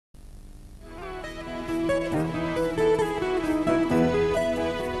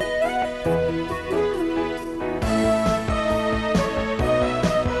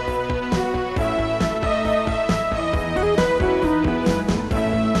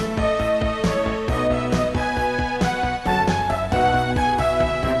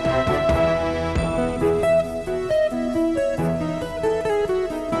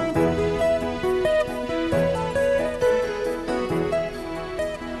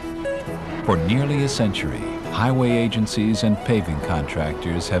For nearly a century, highway agencies and paving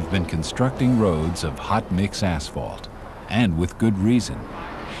contractors have been constructing roads of hot mix asphalt, and with good reason.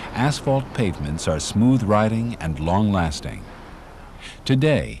 Asphalt pavements are smooth riding and long-lasting.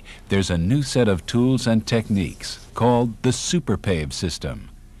 Today, there's a new set of tools and techniques called the Superpave system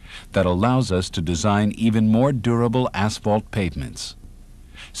that allows us to design even more durable asphalt pavements.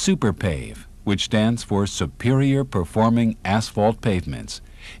 Superpave, which stands for Superior Performing Asphalt Pavements,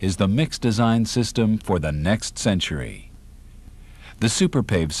 is the mix design system for the next century. The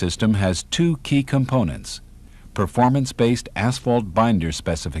Superpave system has two key components: performance-based asphalt binder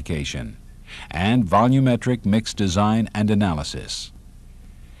specification and volumetric mix design and analysis.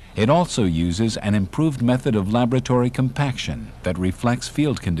 It also uses an improved method of laboratory compaction that reflects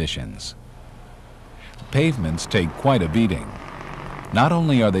field conditions. Pavements take quite a beating. Not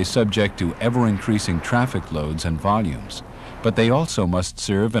only are they subject to ever-increasing traffic loads and volumes, but they also must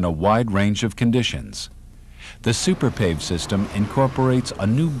serve in a wide range of conditions. The Superpave system incorporates a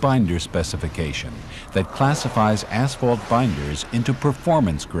new binder specification that classifies asphalt binders into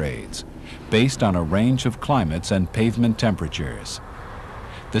performance grades based on a range of climates and pavement temperatures.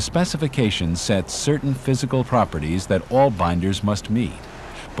 The specification sets certain physical properties that all binders must meet,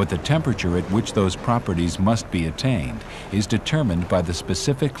 but the temperature at which those properties must be attained is determined by the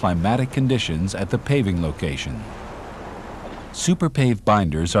specific climatic conditions at the paving location. Superpave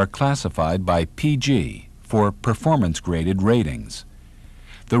binders are classified by PG for performance-graded ratings.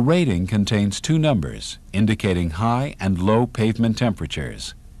 The rating contains two numbers indicating high and low pavement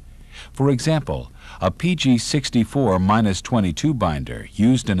temperatures. For example, a PG 64-22 binder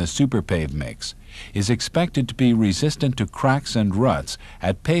used in a Superpave mix is expected to be resistant to cracks and ruts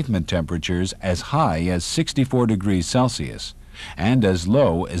at pavement temperatures as high as 64 degrees Celsius and as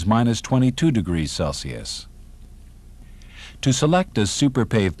low as -22 degrees Celsius. To select a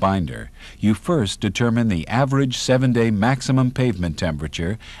Superpave binder, you first determine the average 7-day maximum pavement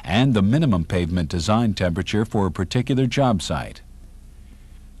temperature and the minimum pavement design temperature for a particular job site.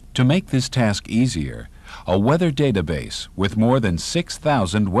 To make this task easier, a weather database with more than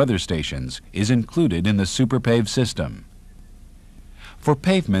 6,000 weather stations is included in the Superpave system. For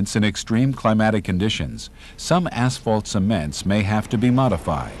pavements in extreme climatic conditions, some asphalt cements may have to be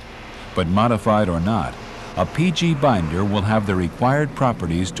modified. But modified or not, a PG binder will have the required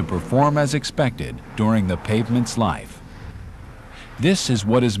properties to perform as expected during the pavement's life. This is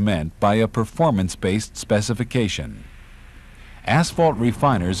what is meant by a performance-based specification. Asphalt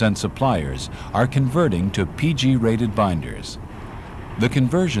refiners and suppliers are converting to PG-rated binders. The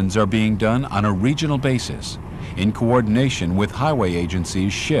conversions are being done on a regional basis in coordination with highway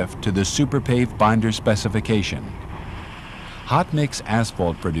agencies' shift to the Superpave binder specification. Hot mix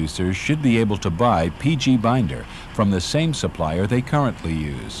asphalt producers should be able to buy PG binder from the same supplier they currently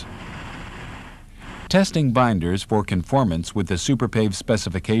use. Testing binders for conformance with the Superpave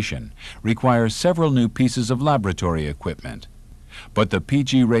specification requires several new pieces of laboratory equipment. But the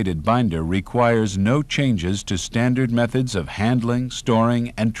PG-rated binder requires no changes to standard methods of handling,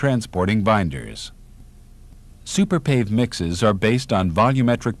 storing, and transporting binders. Superpave mixes are based on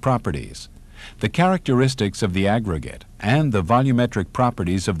volumetric properties. The characteristics of the aggregate and the volumetric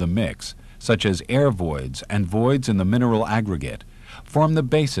properties of the mix, such as air voids and voids in the mineral aggregate, form the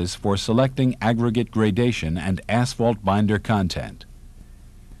basis for selecting aggregate gradation and asphalt binder content.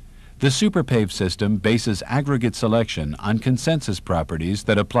 The Superpave system bases aggregate selection on consensus properties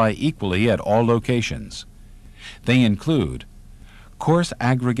that apply equally at all locations. They include coarse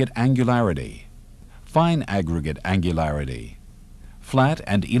aggregate angularity, fine aggregate angularity, flat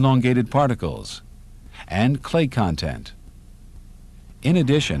and elongated particles, and clay content. In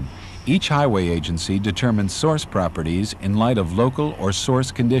addition, each highway agency determines source properties in light of local or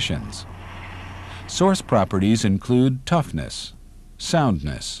source conditions. Source properties include toughness,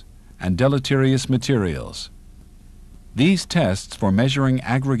 soundness, and deleterious materials. These tests for measuring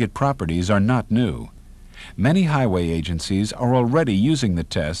aggregate properties are not new. Many highway agencies are already using the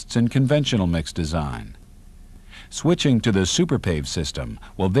tests in conventional mix design. Switching to the Superpave system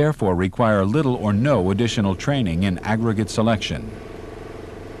will therefore require little or no additional training in aggregate selection.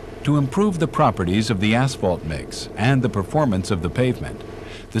 To improve the properties of the asphalt mix and the performance of the pavement,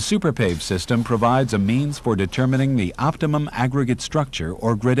 the Superpave system provides a means for determining the optimum aggregate structure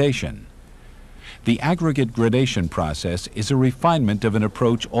or gradation. The aggregate gradation process is a refinement of an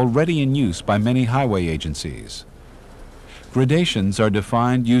approach already in use by many highway agencies. Gradations are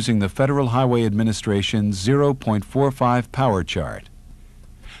defined using the Federal Highway Administration's 0.45 power chart.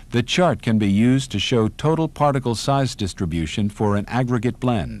 The chart can be used to show total particle size distribution for an aggregate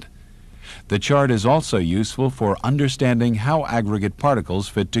blend. The chart is also useful for understanding how aggregate particles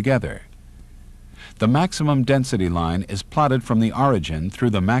fit together. The maximum density line is plotted from the origin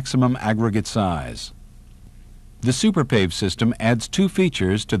through the maximum aggregate size. The Superpave system adds two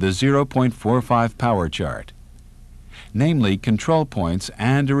features to the 0.45 power chart, namely control points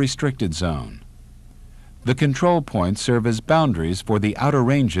and a restricted zone. The control points serve as boundaries for the outer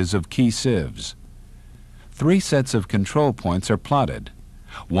ranges of key sieves. 3 sets of control points are plotted,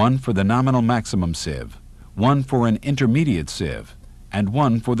 one for the nominal maximum sieve, one for an intermediate sieve, and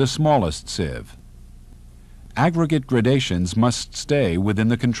one for the smallest sieve. Aggregate gradations must stay within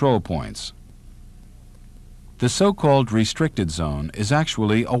the control points. The so-called restricted zone is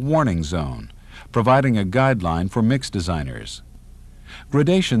actually a warning zone, providing a guideline for mix designers.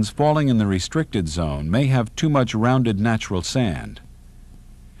 Gradations falling in the restricted zone may have too much rounded natural sand.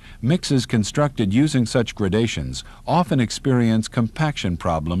 Mixes constructed using such gradations often experience compaction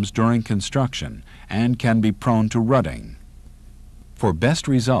problems during construction and can be prone to rutting. For best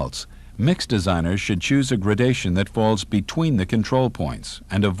results, mix designers should choose a gradation that falls between the control points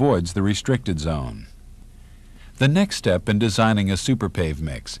and avoids the restricted zone. The next step in designing a Superpave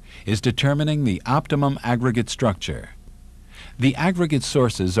mix is determining the optimum aggregate structure. The aggregate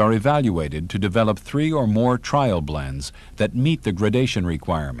sources are evaluated to develop 3 or more trial blends that meet the gradation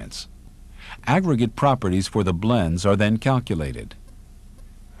requirements. Aggregate properties for the blends are then calculated.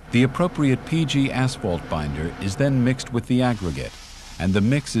 The appropriate PG asphalt binder is then mixed with the aggregate, and the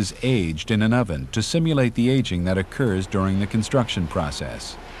mix is aged in an oven to simulate the aging that occurs during the construction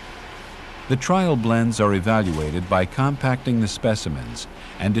process. The trial blends are evaluated by compacting the specimens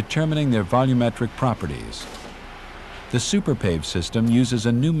and determining their volumetric properties. The Superpave system uses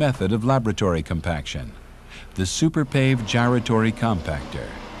a new method of laboratory compaction, the Superpave gyratory compactor.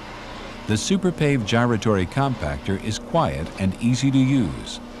 The Superpave gyratory compactor is quiet and easy to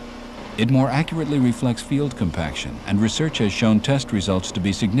use. It more accurately reflects field compaction, and research has shown test results to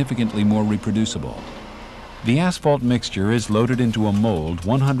be significantly more reproducible. The asphalt mixture is loaded into a mold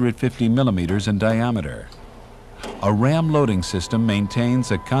 150 millimeters in diameter. A ram loading system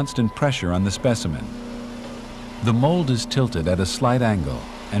maintains a constant pressure on the specimen. The mold is tilted at a slight angle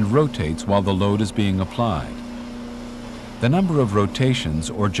and rotates while the load is being applied. The number of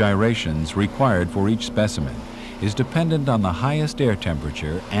rotations or gyrations required for each specimen is dependent on the highest air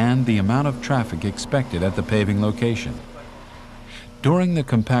temperature and the amount of traffic expected at the paving location. During the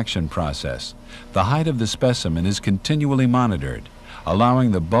compaction process, the height of the specimen is continually monitored,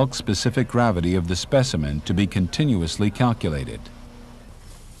 allowing the bulk-specific gravity of the specimen to be continuously calculated.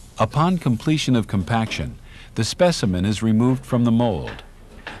 Upon completion of compaction, the specimen is removed from the mold.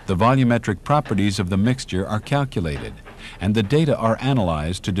 The volumetric properties of the mixture are calculated, and the data are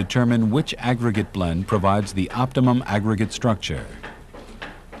analyzed to determine which aggregate blend provides the optimum aggregate structure.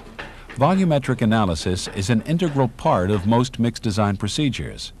 Volumetric analysis is an integral part of most mix design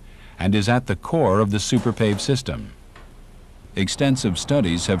procedures and is at the core of the Superpave system. Extensive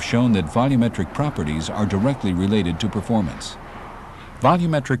studies have shown that volumetric properties are directly related to performance.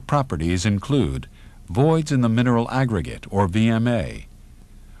 Volumetric properties include voids in the mineral aggregate, or VMA,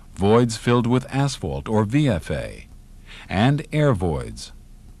 voids filled with asphalt, or VFA, and air voids.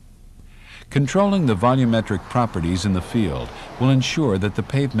 Controlling the volumetric properties in the field will ensure that the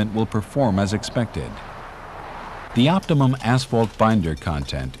pavement will perform as expected. The optimum asphalt binder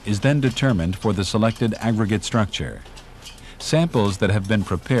content is then determined for the selected aggregate structure. Samples that have been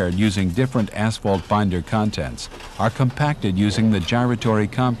prepared using different asphalt binder contents are compacted using the gyratory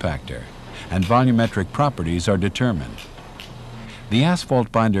compactor, and volumetric properties are determined. The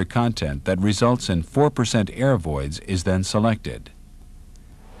asphalt binder content that results in 4% air voids is then selected.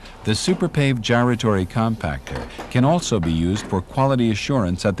 The Superpave gyratory compactor can also be used for quality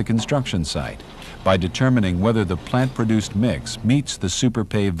assurance at the construction site by determining whether the plant-produced mix meets the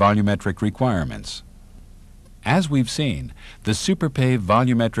Superpave volumetric requirements. As we've seen, the Superpave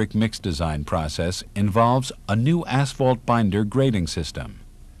volumetric mix design process involves a new asphalt binder grading system,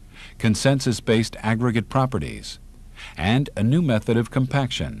 consensus-based aggregate properties, and a new method of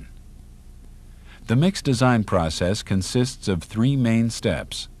compaction. The mix design process consists of 3 main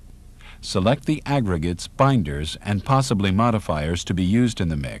steps. Select the aggregates, binders, and possibly modifiers to be used in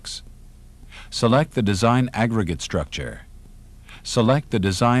the mix. Select the design aggregate structure. Select the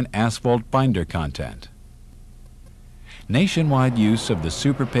design asphalt binder content. Nationwide use of the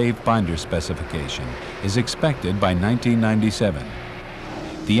Superpave binder specification is expected by 1997.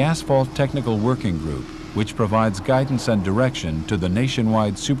 The Asphalt Technical Working Group, which provides guidance and direction to the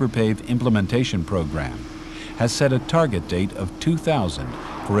nationwide Superpave implementation program, has set a target date of 2000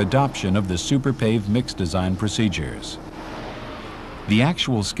 for adoption of the Superpave mix design procedures. The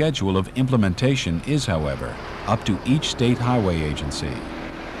actual schedule of implementation is, however, up to each state highway agency.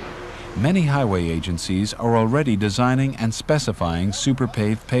 Many highway agencies are already designing and specifying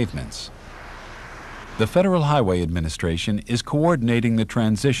Superpave pavements. The Federal Highway Administration is coordinating the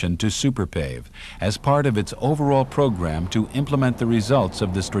transition to Superpave as part of its overall program to implement the results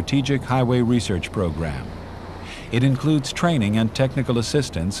of the Strategic Highway Research Program. It includes training and technical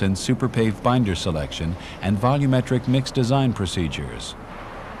assistance in Superpave binder selection and volumetric mix design procedures.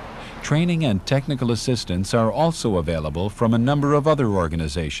 Training and technical assistance are also available from a number of other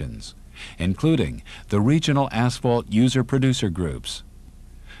organizations, including the Regional Asphalt User-Producer Groups,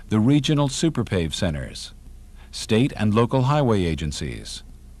 the Regional Superpave Centers, state and local highway agencies,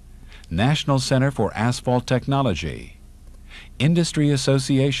 National Center for Asphalt Technology, industry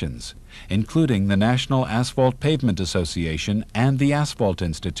associations, including the National Asphalt Pavement Association and the Asphalt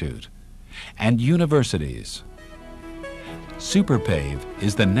Institute, and universities. Superpave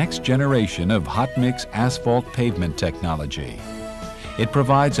is the next generation of hot mix asphalt pavement technology. It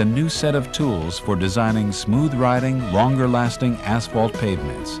provides a new set of tools for designing smooth-riding, longer-lasting asphalt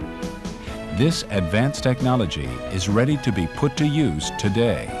pavements. This advanced technology is ready to be put to use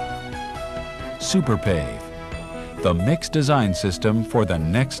today. Superpave, the mix design system for the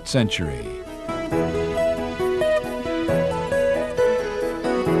next century.